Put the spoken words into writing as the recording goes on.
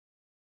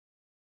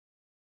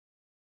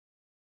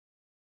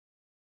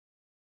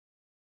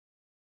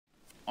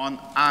On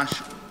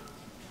Ash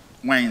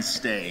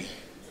Wednesday,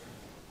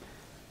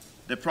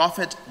 the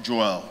prophet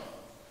Joel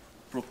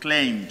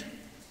proclaimed,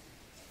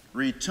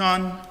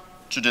 "Return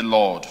to the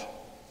Lord."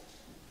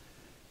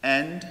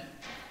 And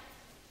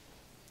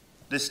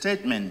the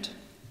statement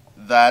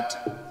that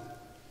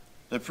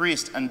the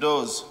priest and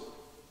those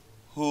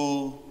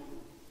who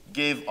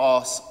gave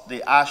us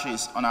the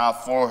ashes on our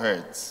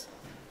foreheads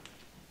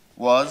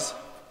was,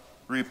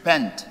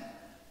 "Repent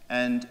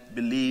and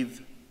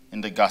believe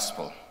in the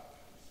gospel."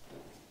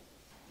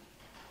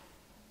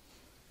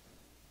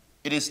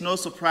 It is no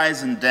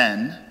surprising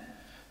then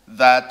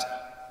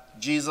that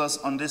Jesus,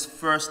 on this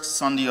first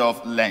Sunday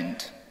of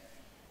Lent,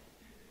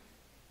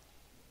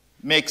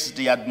 makes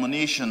the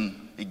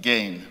admonition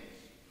again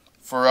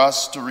for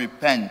us to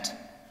repent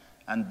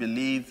and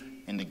believe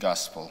in the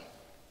gospel.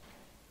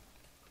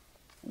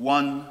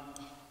 One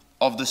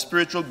of the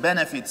spiritual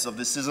benefits of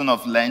the season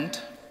of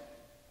Lent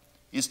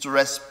is to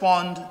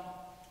respond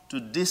to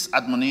this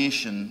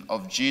admonition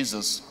of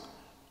Jesus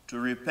to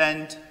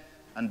repent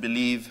and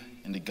believe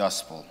in the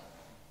gospel.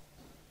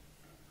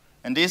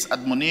 And this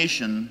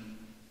admonition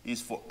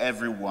is for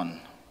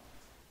everyone.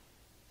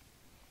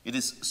 It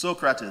is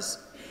Socrates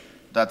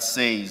that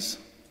says,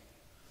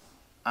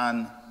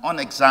 "An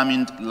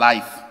unexamined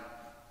life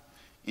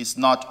is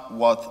not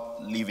worth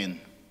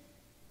living."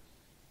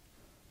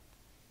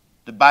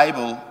 The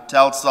Bible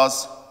tells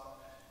us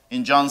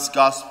in John's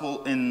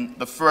Gospel, in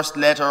the first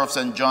letter of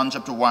St. John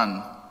chapter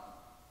 1,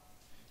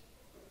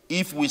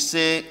 "If we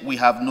say we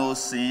have no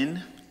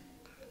sin,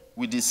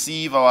 we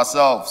deceive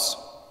ourselves,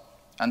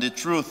 and the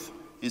truth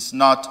is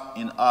not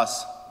in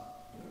us.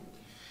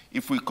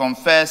 If we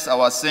confess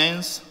our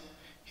sins,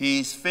 he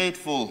is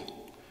faithful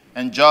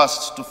and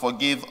just to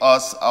forgive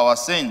us our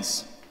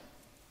sins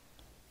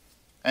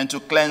and to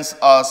cleanse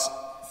us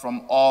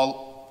from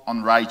all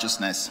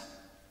unrighteousness.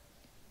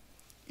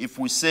 If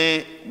we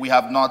say we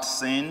have not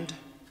sinned,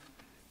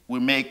 we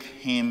make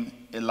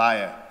him a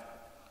liar,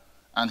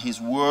 and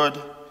his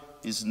word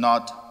is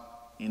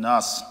not in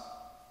us."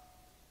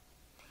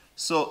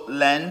 So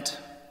Lent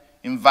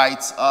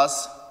invites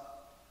us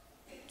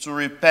to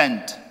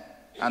repent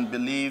and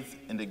believe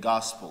in the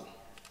gospel.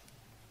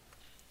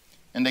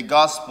 In the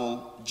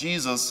gospel,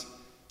 Jesus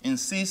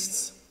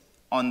insists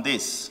on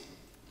this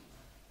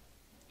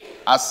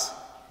as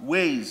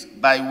ways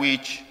by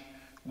which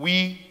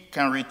we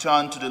can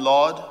return to the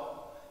Lord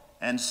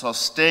and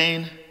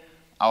sustain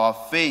our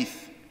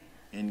faith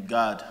in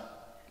God.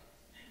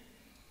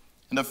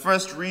 In the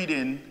first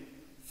reading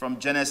from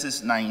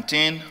Genesis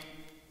 19,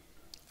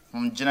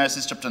 from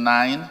Genesis chapter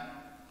 9,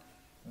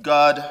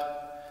 God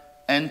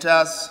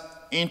enters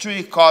into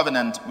a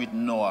covenant with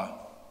Noah.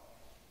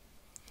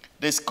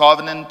 This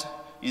covenant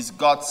is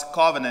God's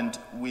covenant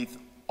with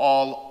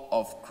all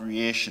of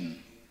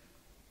creation.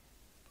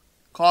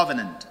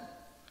 Covenant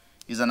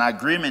is an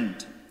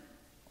agreement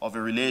of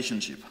a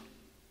relationship.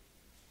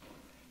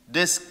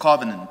 This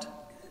covenant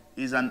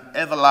is an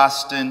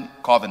everlasting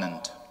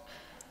covenant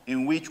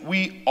in which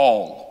we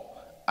all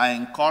are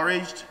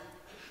encouraged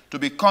to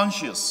be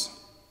conscious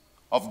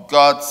of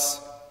God's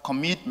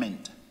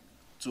commitment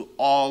to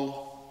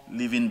all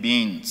living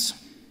beings.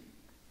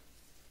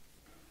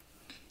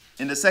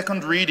 In the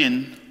second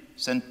reading,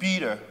 St.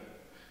 Peter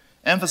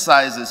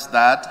emphasizes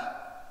that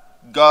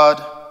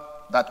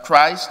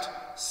Christ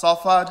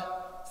suffered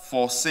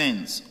for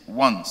sins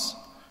once,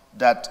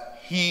 that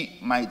he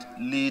might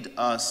lead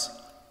us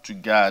to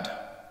God.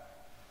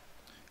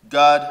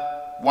 God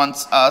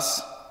wants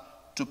us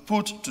to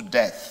put to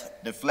death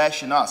the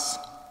flesh in us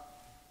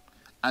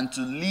and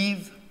to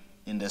live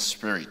in the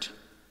Spirit.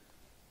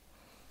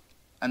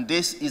 And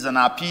this is an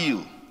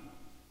appeal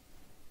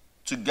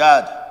to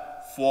God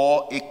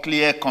for a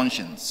clear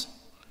conscience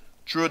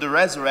through the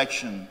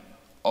resurrection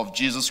of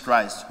Jesus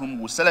Christ, whom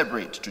we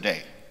celebrate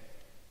today,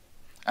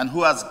 and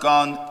who has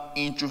gone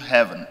into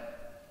heaven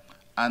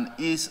and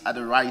is at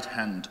the right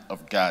hand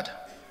of God.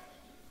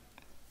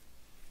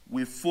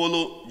 We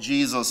follow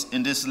Jesus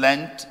in this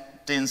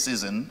Lenten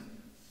season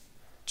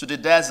to the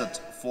desert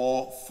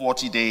for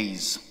 40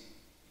 days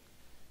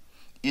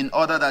in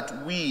order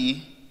that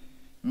we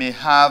may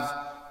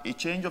have a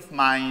change of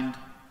mind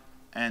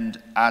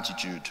and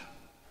attitude,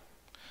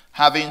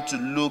 having to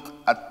look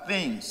at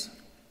things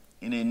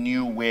in a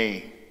new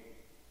way.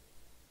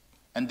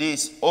 And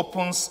this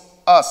opens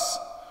us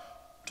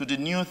to the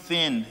new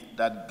thing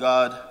that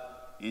God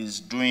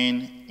is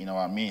doing in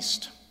our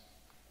midst.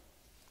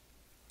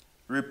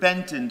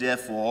 Repenting,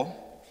 therefore,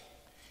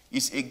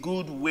 is a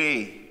good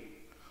way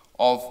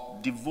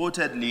of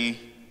devotedly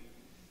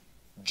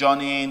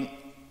journeying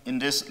in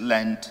this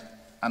Lent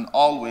and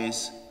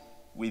always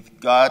with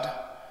God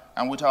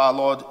and with our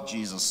Lord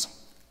Jesus.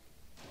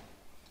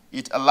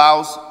 It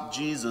allows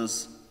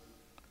Jesus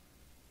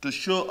to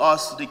show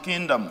us the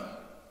kingdom,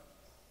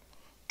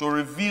 to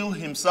reveal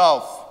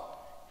himself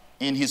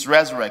in his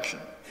resurrection,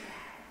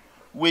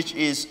 which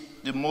is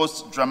the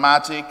most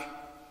dramatic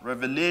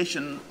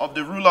revelation of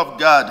the rule of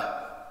God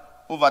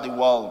over the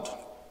world.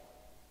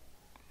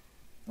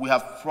 We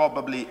have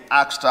probably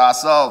asked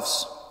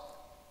ourselves,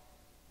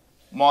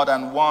 more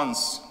than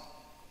once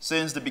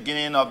since the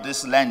beginning of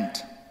this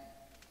Lent,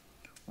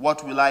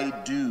 what will I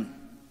do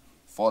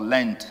for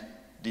Lent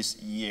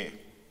this year?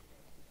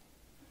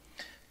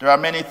 There are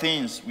many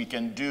things we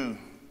can do.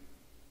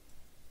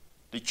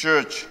 The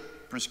church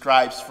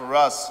prescribes for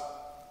us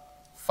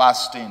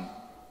fasting,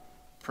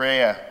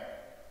 prayer,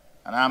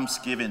 and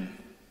almsgiving.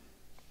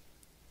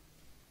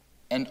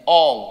 And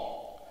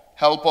all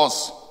help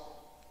us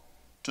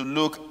to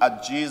look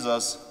at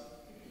Jesus,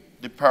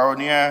 the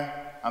pioneer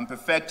and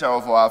perfecter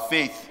of our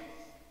faith,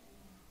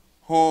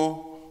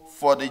 who,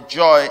 for the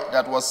joy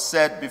that was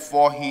set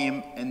before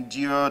him,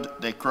 endured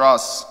the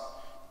cross,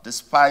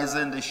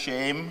 despising the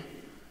shame,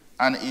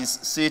 and is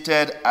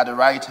seated at the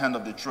right hand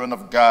of the throne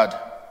of God.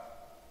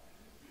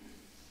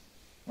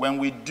 When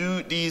we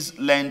do these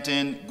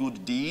Lenten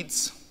good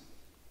deeds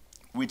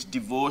with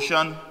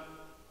devotion,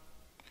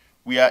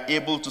 we are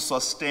able to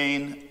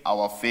sustain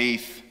our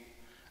faith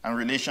and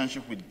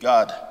relationship with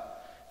God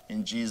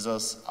in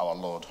Jesus our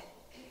Lord.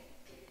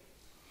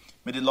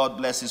 May the Lord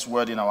bless his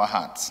word in our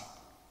hearts,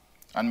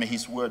 and may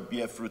his word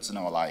bear fruits in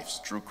our lives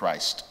through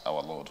Christ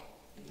our Lord.